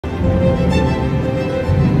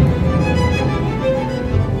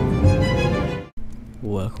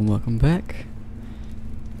Welcome back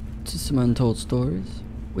to some Untold Stories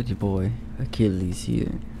with your boy Achilles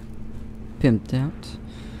here, pimped out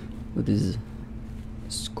with his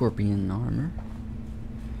scorpion armor,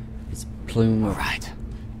 his plume of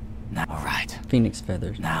phoenix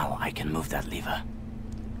feathers. Now I can move that lever.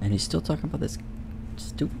 And he's still talking about this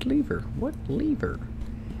stupid lever. What lever?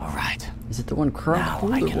 Alright. Is it the one crossed Now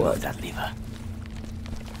I or can what? move that lever.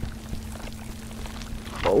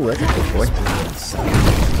 Oh, that's a good boy.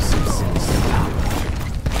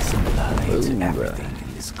 Similarly to everything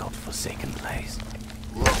in this godforsaken place.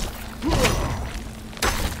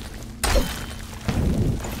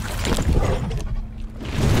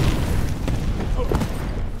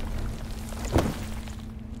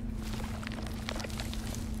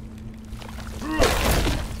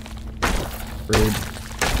 Rude.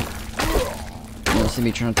 You don't see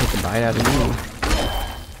me trying to take a bite out of you.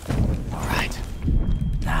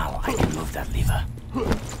 I can move that lever.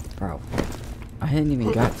 Bro, I hadn't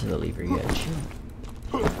even got to the lever yet. Chill.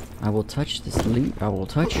 I will touch this lever. I will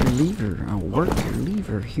touch your lever. I'll work your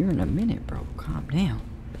lever here in a minute, bro. Calm down.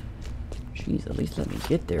 Jeez, at least let me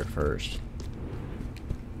get there first.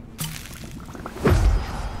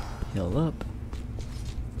 Heal up.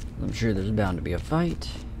 I'm sure there's bound to be a fight.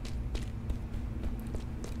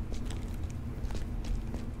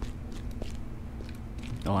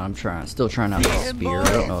 Oh, I'm still trying out the spear.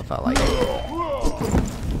 I don't know if I like it.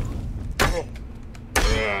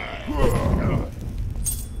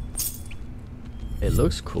 It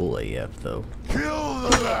looks cool AF though. Kill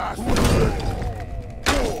the last.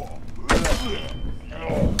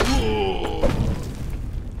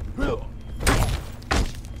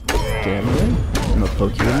 Get out of the way. I'm gonna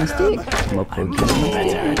poke you in the stick. I'm gonna poke you in the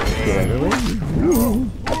stick. Get out of the way.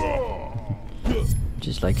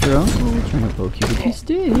 Just like your uncle, trying to poke you with your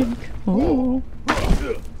stick. Oh.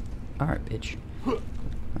 Alright, bitch.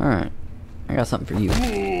 Alright. I got something for you.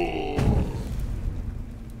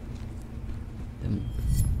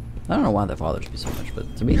 I don't know why that bothers me so much,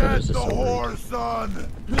 but to me that is just so rude.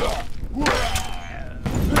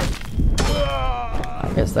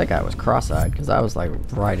 I guess that guy was cross-eyed, because I was like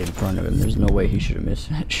right in front of him. There's no way he should have missed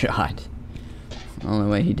that shot. The only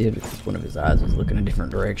way he did was because one of his eyes was looking a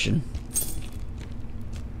different direction.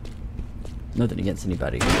 Nothing against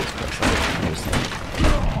anybody who is cross-eyed. I'm just saying.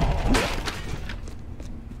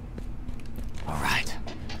 Alright.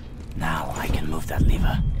 Now I can move that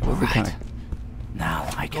lever. It would be kind of... Now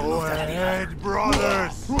I can move that lever.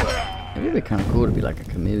 Brothers. It would be kind of cool to be like a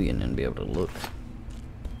chameleon and be able to look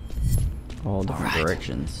all different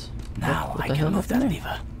directions. Now what I the hell can move that happened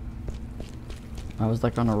lever. I was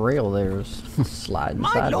like on a rail there, was sliding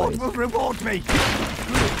My sideways. lord will reward me.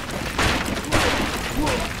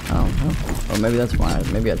 I don't know. Or maybe that's why.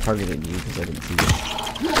 Maybe I targeted you because I didn't see you.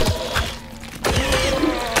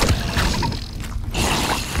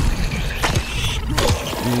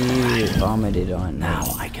 You vomited on me. Now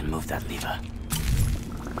I can move that lever.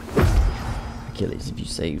 Achilles, if you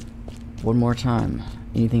say one more time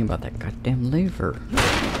anything about that goddamn lever,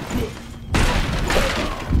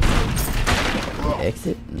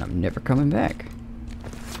 exit, and I'm never coming back.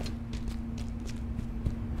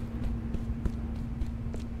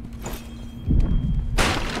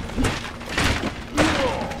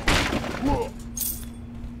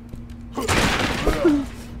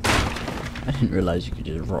 I didn't realize you could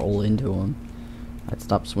just roll into him. I'd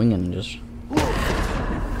stop swinging and just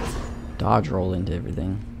dodge roll into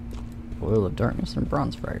everything. Oil of darkness and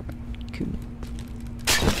bronze fragment. Cool.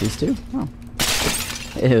 These two? Oh.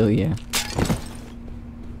 Hell yeah.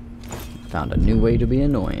 Found a new way to be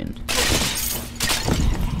annoying.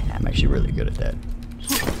 I'm actually really good at that.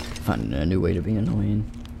 Finding a new way to be annoying.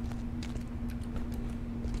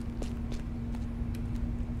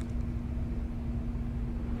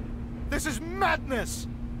 This is madness.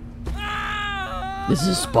 This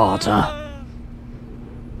is Sparta.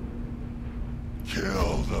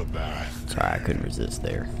 Kill the bastard. Sorry, I couldn't resist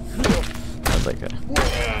there. That was like a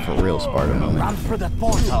for real Sparta moment. Run through the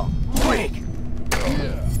portal. Quick!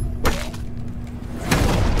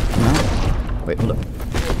 No? Wait, hold up.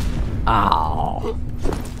 Ow.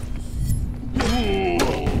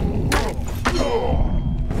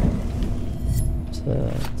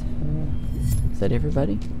 Is that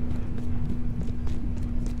everybody?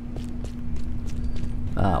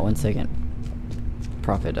 1 second.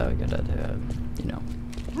 Prophet, gotta, you know,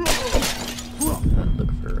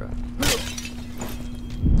 look for,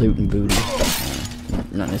 loot and booty.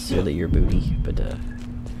 Not necessarily your booty, but,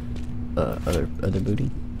 other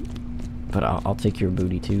booty. But I'll take your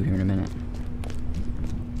booty too here in a minute.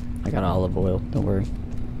 I got olive oil, don't worry.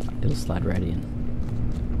 It'll slide right in.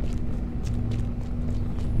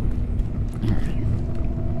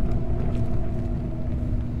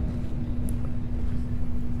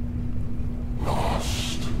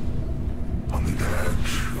 Lost on the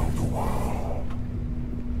edge of the world.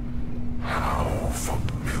 How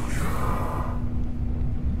familiar.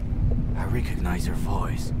 I recognize your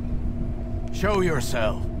voice. Show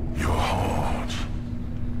yourself. Your heart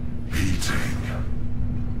beating,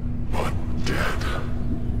 but dead.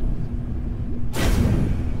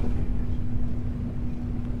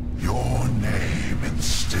 Your name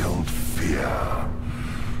instilled fear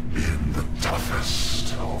in the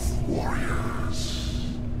toughest of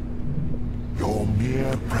warriors. Your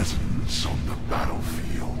mere presence on the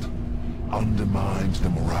battlefield undermined the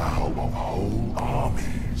morale of whole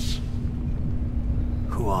armies.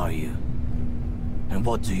 Who are you? And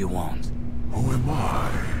what do you want? Who am I?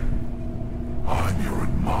 I'm your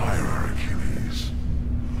admirer, Achilles.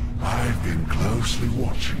 I've been closely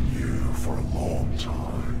watching you for a long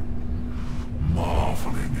time,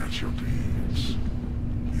 marveling at your deeds.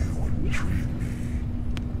 You intrigue me.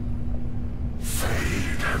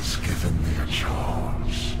 Fate has given me a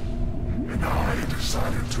chance, and I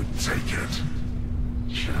decided to take it,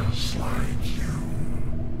 just like you.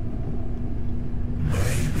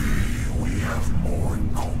 Maybe we have more in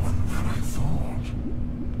common than I thought.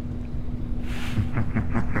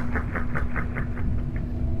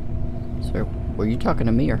 So, were you talking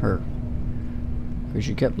to me or her? Because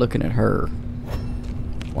you kept looking at her.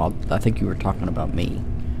 Well, I think you were talking about me.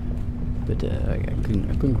 But I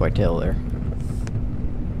couldn't quite tell there.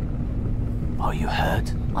 Are you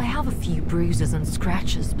hurt? I have a few bruises and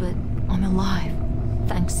scratches, but I'm alive.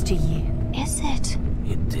 Thanks to you. Is it?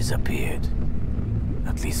 It disappeared.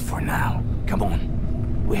 At least for now. Come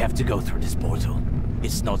on. We have to go through this portal.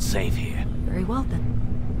 It's not safe here. Very well then.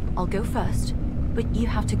 I'll go first, but you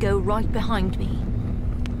have to go right behind me.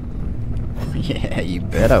 Yeah, you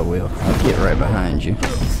bet I will. I'll get right behind you.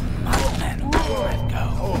 These madmen let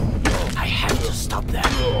go. I have to stop them.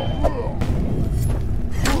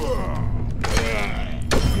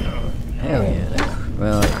 Hell yeah.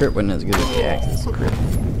 Well, that crit wasn't as good as the Axis crit.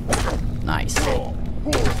 Nice.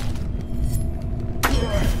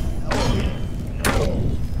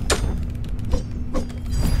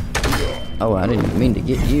 Oh, I didn't mean to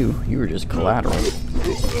get you. You were just collateral.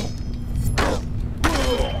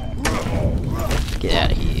 Get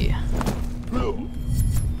out of here.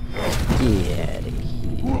 Get out of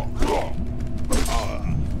here.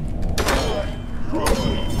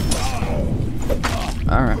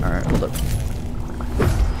 Alright, hold up.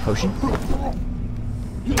 Potion?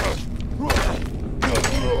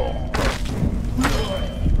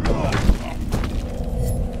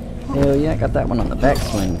 Hell yeah, I got that one on the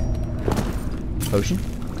backswing. Potion?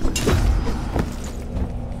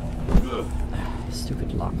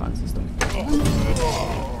 Stupid lock-on system.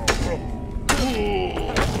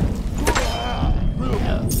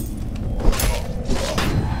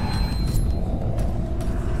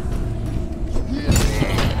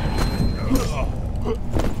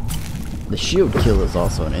 The shield kill is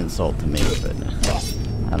also an insult to me, but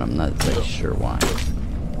I'm not exactly sure why.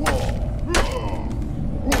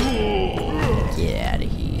 Get out of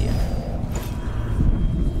here.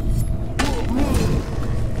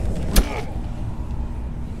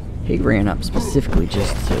 He ran up specifically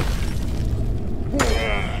just to...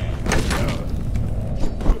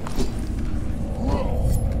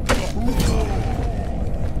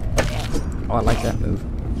 Oh, I like that move.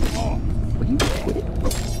 Will you quit it?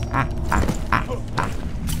 Ah.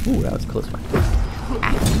 Ooh, that was a close one.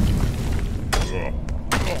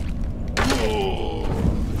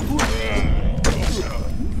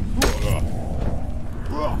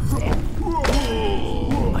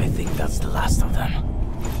 I think that's the last of them.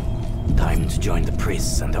 Time to join the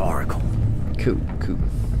priests and the oracle. Cool.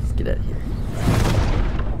 Let's get out of here.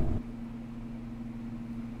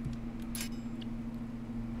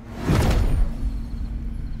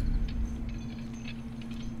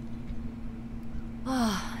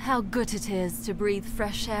 How good it is to breathe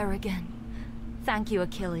fresh air again. Thank you,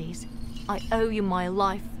 Achilles. I owe you my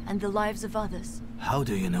life and the lives of others. How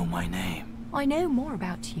do you know my name? I know more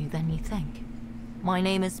about you than you think. My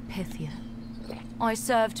name is Pythia. I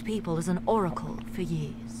served people as an oracle for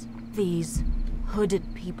years. These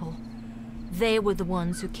hooded people. They were the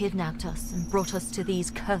ones who kidnapped us and brought us to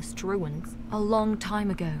these cursed ruins. A long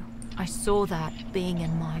time ago, I saw that being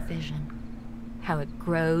in my vision. How it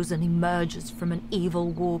grows and emerges from an evil,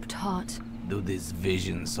 warped heart. Do these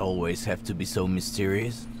visions always have to be so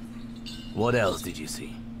mysterious? What else did you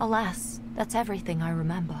see? Alas, that's everything I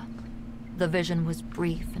remember. The vision was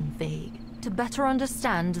brief and vague. To better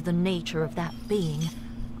understand the nature of that being,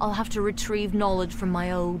 I'll have to retrieve knowledge from my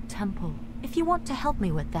old temple. If you want to help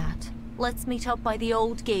me with that, let's meet up by the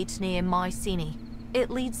old gate near Mycenae. It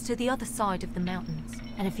leads to the other side of the mountains.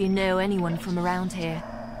 And if you know anyone from around here,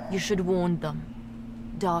 you should warn them.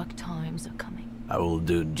 Dark times are coming. I will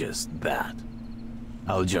do just that.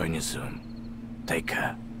 I'll join you soon. Take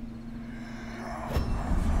care.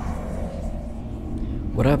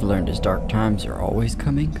 What I've learned is dark times are always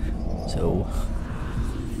coming, so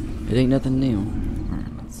it ain't nothing new.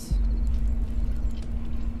 Alright, let's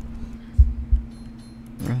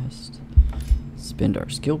rest. Spend our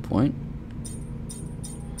skill point.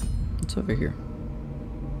 What's over here?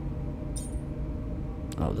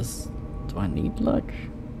 Oh, this... Do I need luck?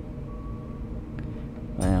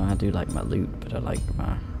 Well, I do like my loot, but I like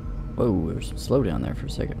my... Whoa, there's some slowdown there for a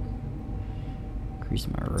second. Increase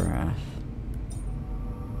my wrath.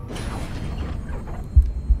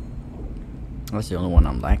 That's the only one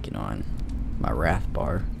I'm lacking on. My wrath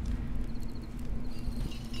bar.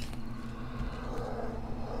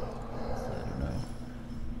 I don't know.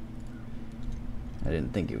 I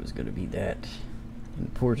didn't think it was going to be that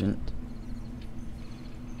important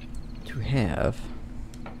to have.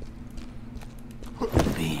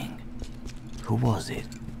 The being. Who was it?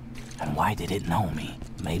 And why did it know me?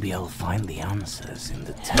 Maybe I'll find the answers in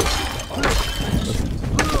the temple.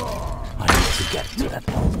 I need to get to that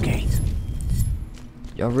old gate.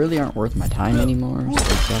 Y'all really aren't worth my time anymore,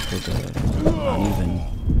 so y'all could not even...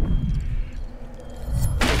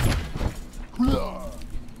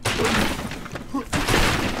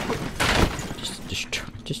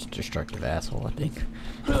 Just a destructive asshole, I think.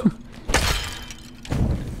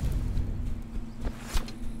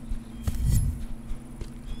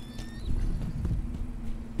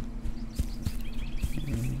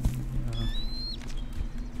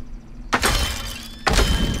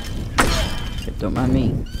 Don't mind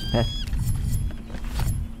me. Heh.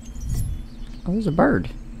 Oh, there's a bird.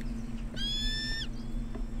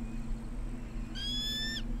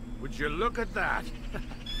 Would you look at that?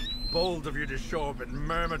 Bold of you to show up in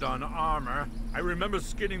Myrmidon armor. I remember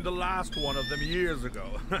skinning the last one of them years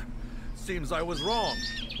ago. Seems I was wrong.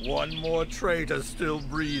 One more traitor still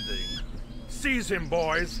breathing. Seize him,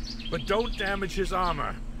 boys, but don't damage his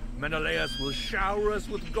armor. Menelaus will shower us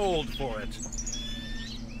with gold for it.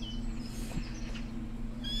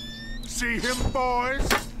 See him, boys?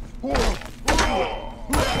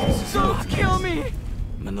 Don't kill me!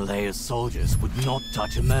 Menelaus' soldiers would not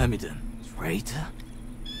touch a Myrmidon. Traitor?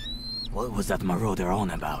 What was that marauder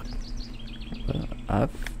on about?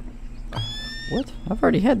 What? I've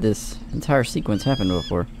already had this entire sequence happen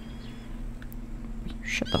before.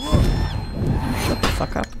 Shut the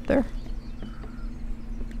fuck up there.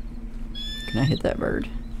 Can I hit that bird?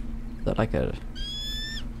 Is that like a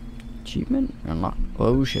achievement? Unlock.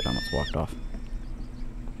 Oh shit, I almost walked off.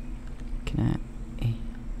 Can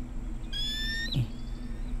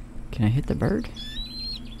I hit the bird?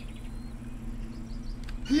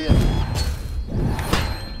 I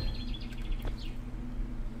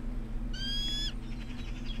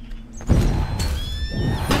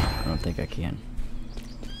don't think I can.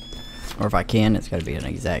 Or if I can, it's gotta be an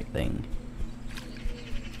exact thing.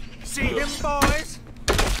 See him, boys?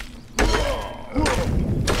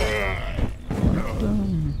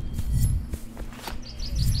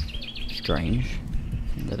 Strange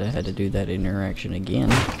that I had to do that interaction again.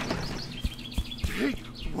 Take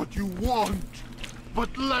what you want,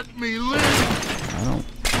 but let me live! I don't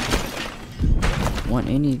want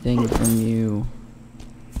anything from you.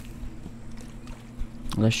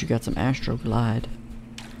 Unless you got some Astroglide.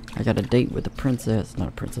 I got a date with a princess. Not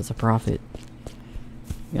a princess, a prophet.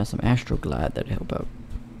 You got some Astroglide that'd help out.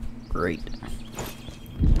 Great.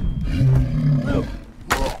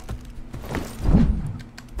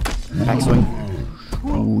 Backswing.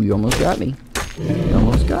 Ooh, you almost got me. You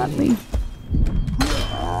almost got me.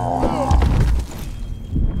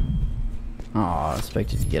 Oh, I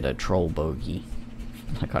expected to get a troll bogey.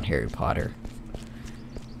 Like on Harry Potter.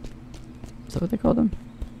 Is that what they call them?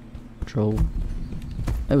 Troll.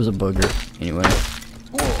 That was a booger. Anyway.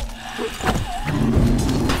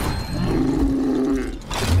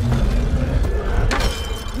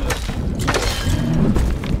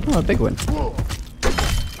 Oh, a big one.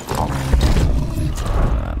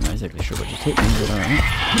 I'm not exactly sure what just hit me, but alright.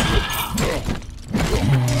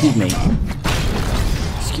 Excuse me.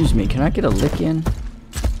 Excuse me, can I get a lick in?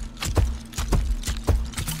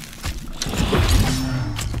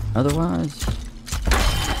 Otherwise...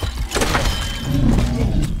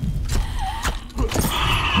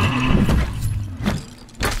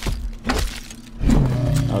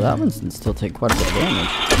 Oh, that one can still take quite a bit of damage.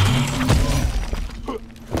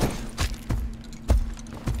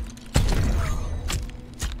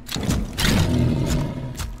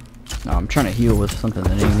 trying to heal with something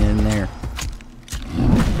that ain't in there.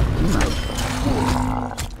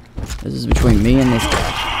 This is between me and this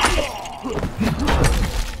guy.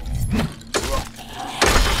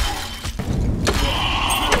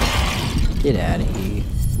 Get out of here.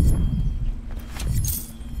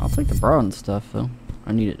 I'll take the bronze stuff though.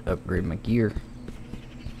 I need to upgrade my gear.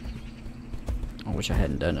 I wish I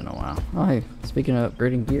hadn't done it in a while. Oh hey, speaking of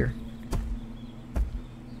upgrading gear.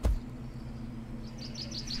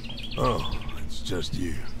 Oh, it's just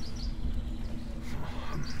you.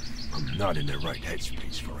 I'm not in the right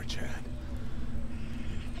headspace for a chat.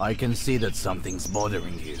 I can see that something's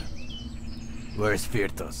bothering you. Where's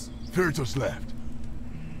Firtos? Firtos left.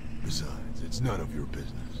 Besides, it's none of your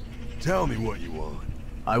business. Tell me what you want.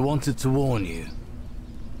 I wanted to warn you.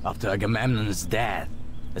 After Agamemnon's death,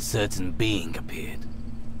 a certain being appeared.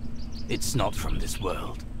 It's not from this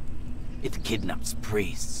world. It kidnaps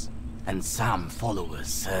priests, and some followers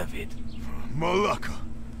serve it. Malaka!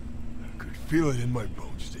 I could feel it in my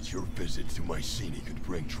bones that your visit to Mycenae could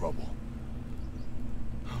bring trouble.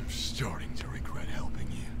 I'm starting to regret helping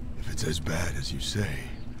you. If it's as bad as you say,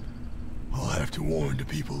 I'll have to warn the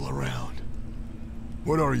people around.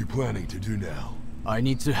 What are you planning to do now? I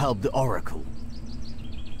need to help the Oracle.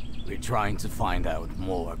 We're trying to find out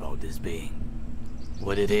more about this being.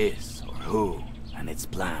 What it is, or who, and its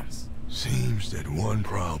plans. Seems that one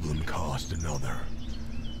problem caused another.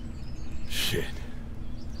 Shit.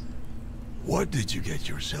 What did you get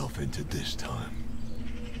yourself into this time?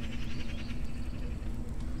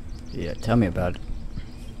 Yeah, tell me about it.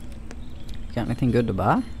 Got anything good to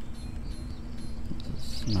buy?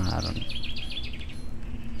 No, I don't know.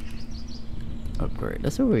 Upgrade.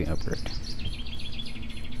 That's what we upgrade.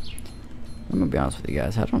 I'm gonna be honest with you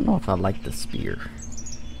guys. I don't know if I like the spear.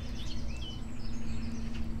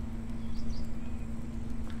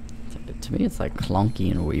 To me, it's like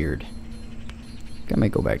clunky and weird. I may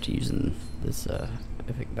go back to using this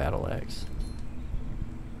epic battle axe.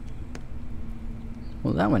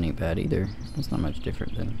 Well, that one ain't bad either. That's not much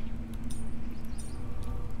different than.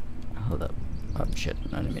 Hold up. Oh shit!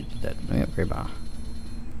 I didn't mean to do that. Let me upgrade my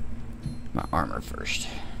armor first.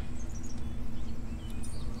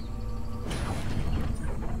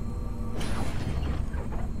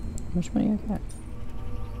 How much money I got?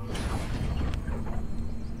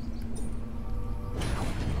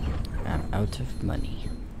 I'm out of money.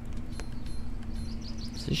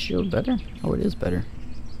 Is this shield better? Oh, it is better.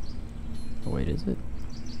 Oh wait, is it?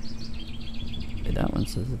 Okay, that one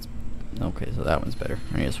says it's... Okay, so that one's better.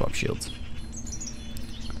 I need to swap shields.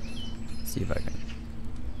 Let's see if I can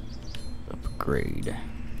upgrade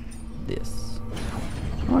this.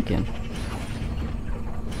 Oh, I can.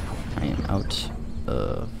 I am out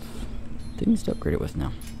of things to upgrade it with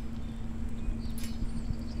now.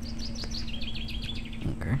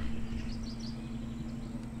 Okay.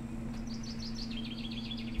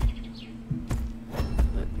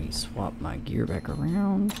 Let me swap my gear back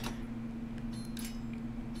around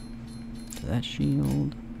to that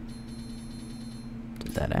shield, to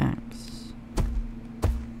that axe.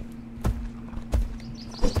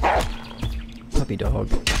 Puppy dog.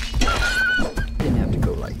 Didn't have to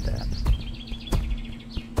go like that.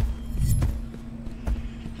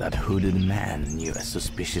 That hooded man knew a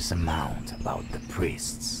suspicious amount about the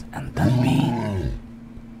priests and that being.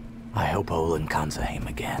 I hope I will encounter him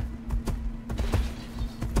again.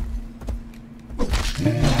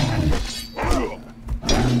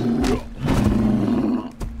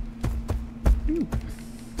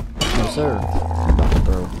 No sir. I'm about to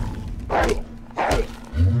throw.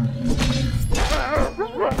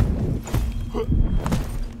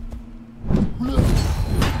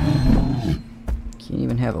 Can't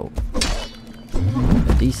even have a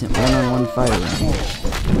decent one-on-one fight around here.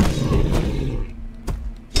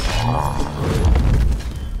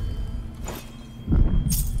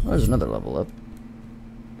 Oh, there's another level up.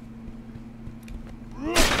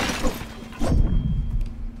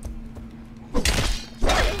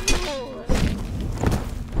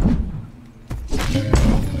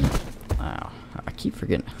 Wow, I keep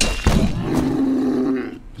forgetting.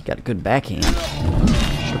 He got a good backhand.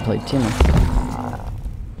 Should've played Timmy.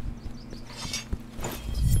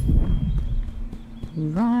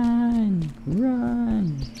 Run!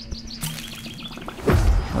 Run!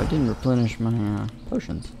 Oh, I didn't replenish my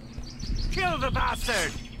potions. Kill the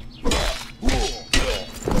bastard!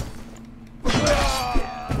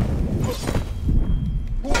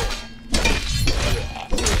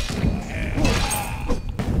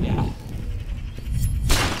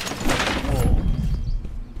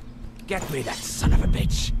 Get me that son of a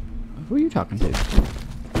bitch! Who are you talking to?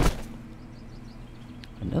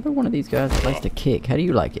 Another one of these guys that likes to kick. How do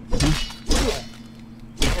you like it? Huh?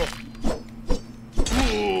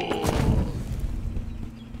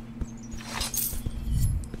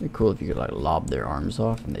 It'd be cool if you could like lob their arms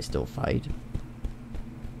off and they still fight.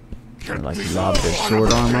 Or like lob their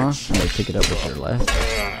sword arm off and they pick it up with their left.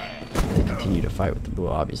 They continue to fight with the,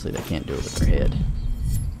 well, obviously they can't do it with their head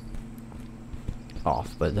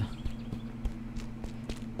off, but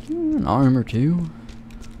an arm or two.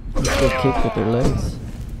 They still kick with their legs.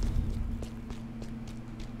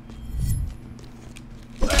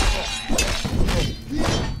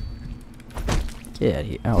 Yeah,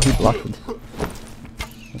 oh, he blocked it.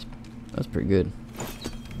 That's pretty good.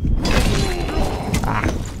 Ah.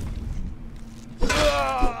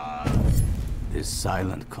 This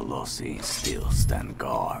silent colossi still stand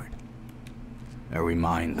guard. A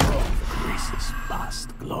reminder of Greece's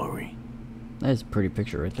past glory. That's a pretty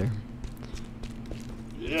picture right there.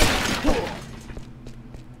 I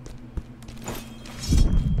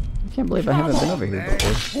can't believe I haven't been over here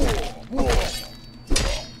before.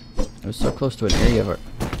 I was so close to an area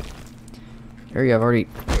I've already.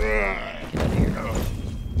 Get out of here.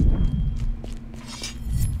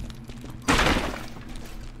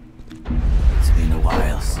 It's been a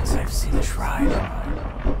while since I've seen a shrine.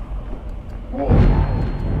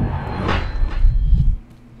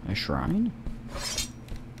 A shrine?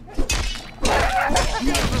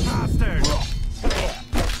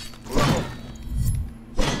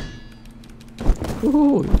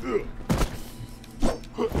 Ooh.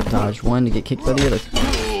 Dodge one to get kicked by the other.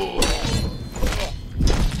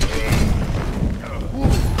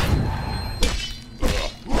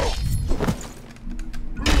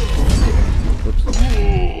 Whoops.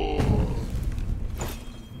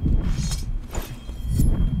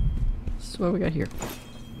 This is what we got here.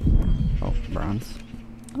 Oh, bronze.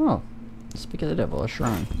 Oh, speak of the devil, a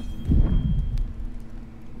shrine.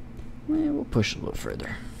 Well, we'll push a little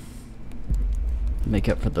further. Make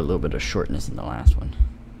up for the little bit of shortness in the last one.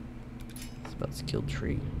 It's about skilled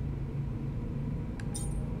tree.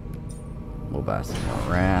 We'll buy some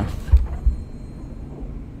more wrath.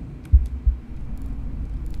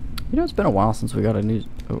 You know, it's been a while since we got a new.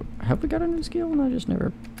 Oh, have we got a new skill? And I just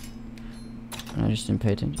never. I just didn't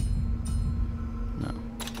pay attention. No.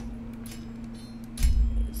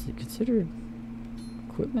 Is it considered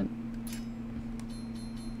equipment?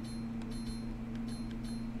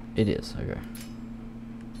 It is. Okay.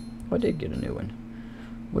 Oh, I did get a new one.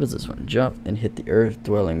 What is this one? Jump and hit the earth,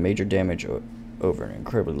 dwelling major damage over an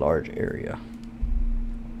incredibly large area.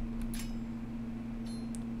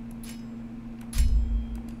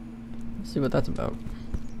 Let's see what that's about.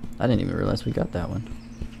 I didn't even realize we got that one.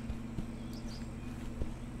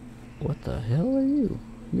 What the hell are you?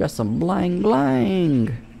 You got some blang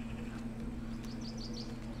blang.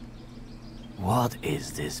 What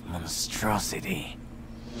is this monstrosity?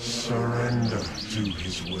 Surrender to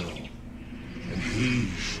his will, and he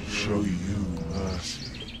shall show you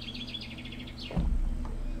mercy.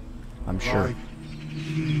 I'm sure. Like,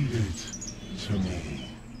 heed it to me.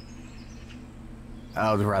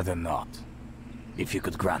 I'd rather not. If you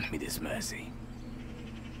could grant me this mercy.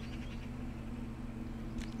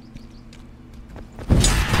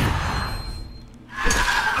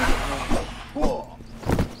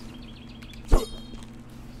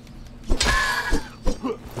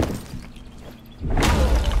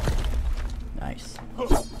 Nice.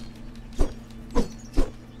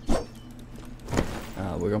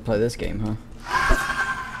 We're gonna play this game, huh?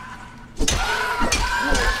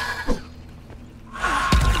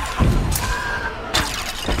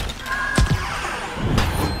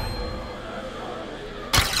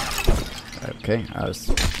 Okay, I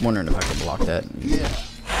was wondering if I could block that. Yeah.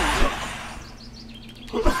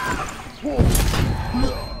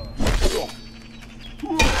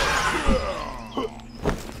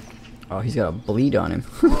 Oh, he's got a bleed on him.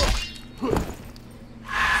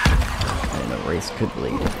 I didn't know Race could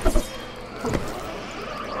bleed.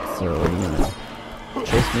 So are you gonna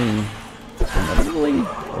chase me inevitably?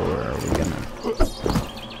 Or are we gonna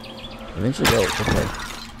eventually go? Okay.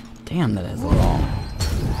 Damn, that is long.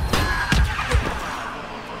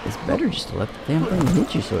 It's better just to let the damn thing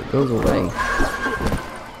hit you so it goes away.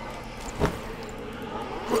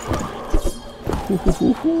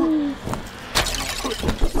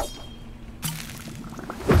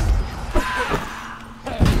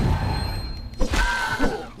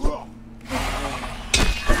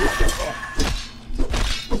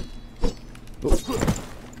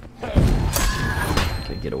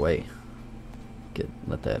 Okay, get away.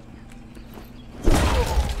 Let that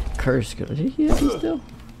curse go. Did he hit me still?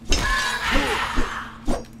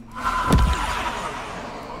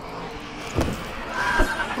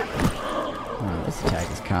 This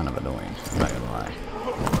attack is kind of annoying, I'm not gonna lie.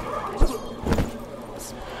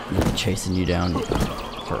 It's been chasing you down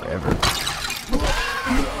forever.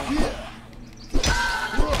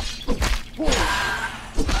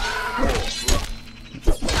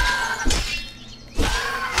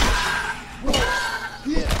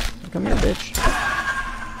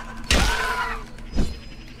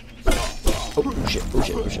 Oh shit, oh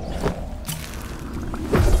shit, oh shit.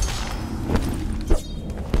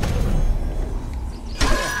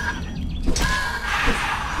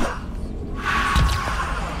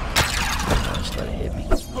 Just let it hit me.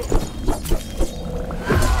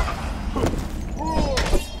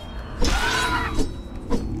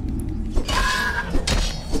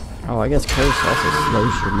 Oh, I guess curse also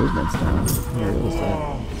slows your movements down. Where was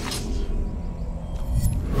that?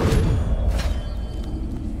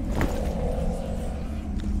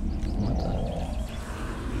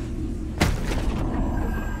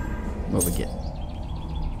 What we get?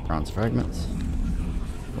 Bronze fragments.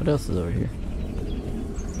 What else is over here?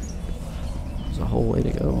 There's a whole way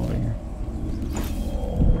to go over here.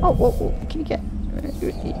 Oh, whoa, whoa, kitty cat.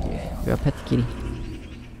 We gotta pet the kitty.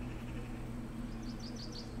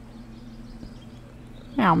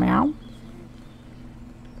 Meow, meow.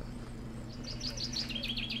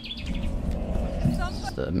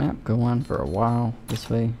 Does the map go on for a while this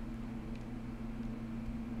way?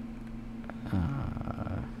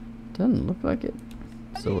 Doesn't look like it.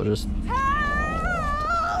 So we'll just...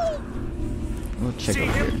 We'll check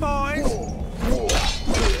over here.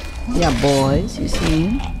 Yeah, boys, you see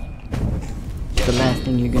him? The last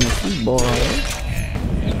thing you're gonna see, boys.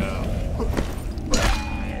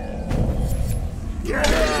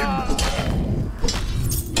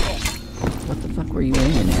 What the fuck were you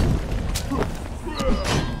aiming at?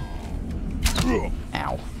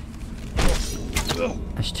 Ow.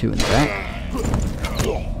 There's two in the back.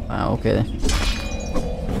 Wow, okay then.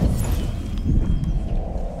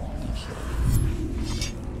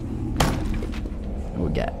 What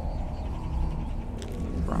we got?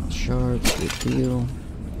 Bronze shards, good deal.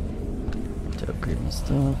 To upgrade my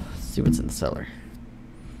stuff. Let's see what's in the cellar.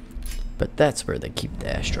 But that's where they keep the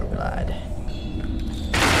Astroglide.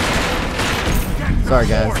 Sorry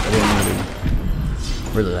guys, I didn't mean to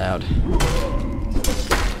be really loud.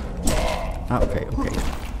 Oh, okay, okay.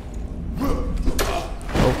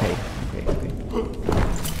 Okay, okay, okay.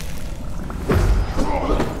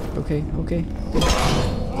 Okay, okay.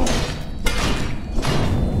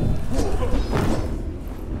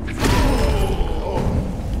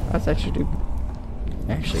 That's actually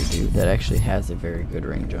dude, that actually has a very good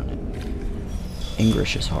range on it.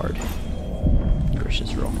 English is hard. English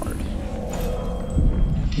is real hard.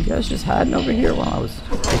 You guys just hiding over here while I was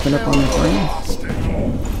picking up on the frames?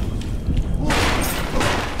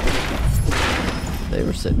 They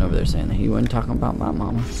were sitting over there saying that he wasn't talking about my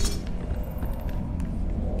mama.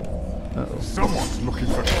 Uh-oh. Someone's looking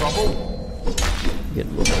for trouble. Get a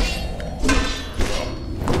little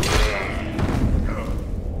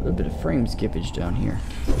bit of frame skippage down here.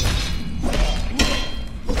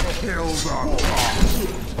 Kill the boss.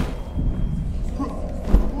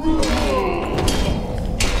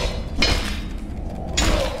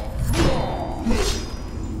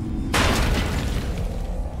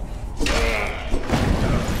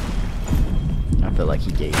 I feel like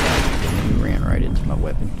he gave up and he ran right into my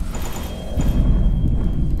weapon.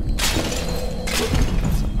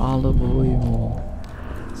 That's olive oil.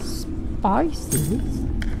 Spices.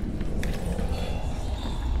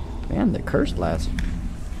 Man, the curse lasts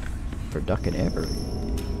for ducking ever.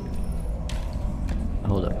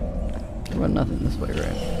 Hold up. There wasn't nothing this way, right?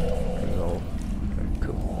 There's all. Okay,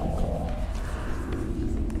 cool.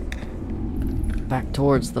 Back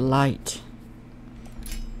towards the light.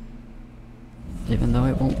 Even though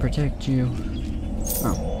it won't protect you.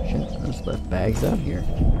 Oh, shit. I just left bags out here.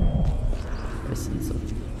 Essence of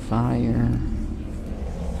fire.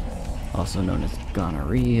 Also known as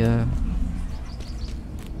gonorrhea.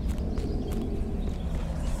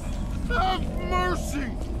 Have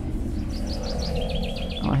mercy!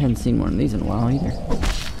 Oh, I hadn't seen one of these in a while either.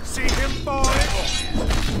 See him, boy!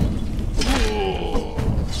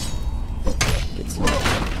 Get some.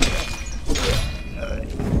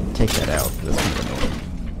 Take that out, because that's kind of annoying.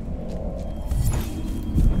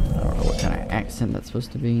 I don't know what kind of accent that's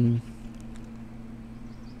supposed to be.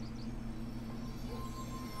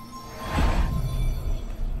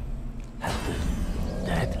 Has the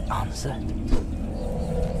dead answered?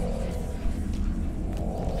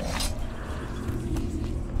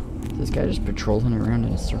 Is this guy just patrolling around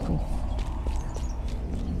in a circle?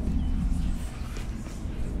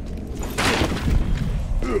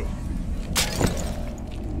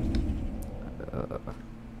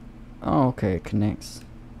 Oh, okay, it connects.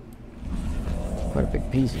 Quite a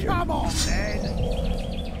big piece here. Come on, then!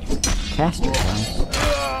 Caster house.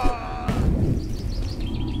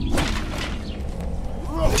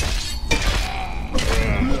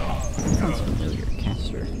 Sounds familiar,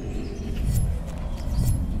 caster.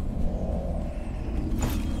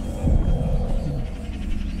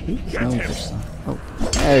 Oh,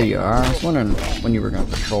 there you are. I was wondering when you were going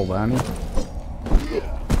to patrol by me.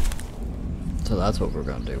 So that's what we're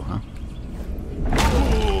going to do, huh?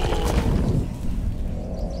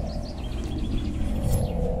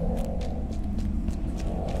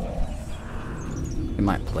 We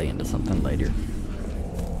might play into something later.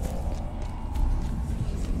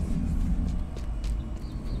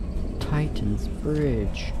 Titan's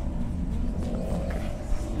Bridge. Okay.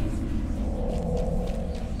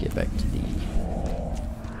 Get back to the...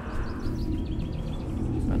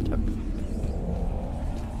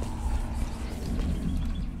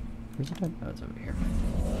 Where's it at? Oh, it's over here.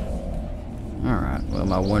 Alright, well,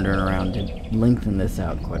 my wandering around did lengthen this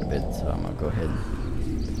out quite a bit, so I'm gonna go ahead and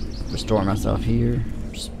restore myself here,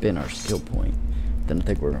 spin our skill point. Then I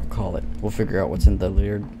think we're gonna call it. We'll figure out what's in the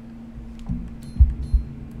weird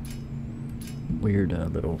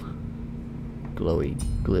little glowy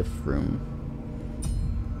glyph room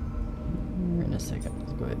in a second.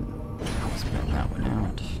 Let's go ahead and spin that one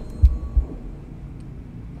out.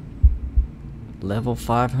 Level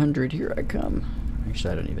 500, here I come.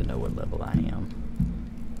 Actually, I don't even know what level I am.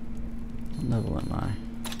 What level am I?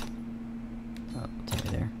 Oh, I'll tell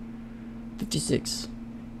you there. 56.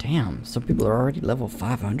 Damn, some people are already level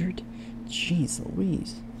 500? Jeez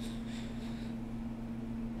Louise.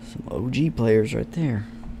 Some OG players right there.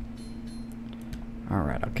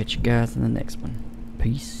 Alright, I'll catch you guys in the next one.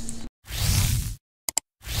 Peace.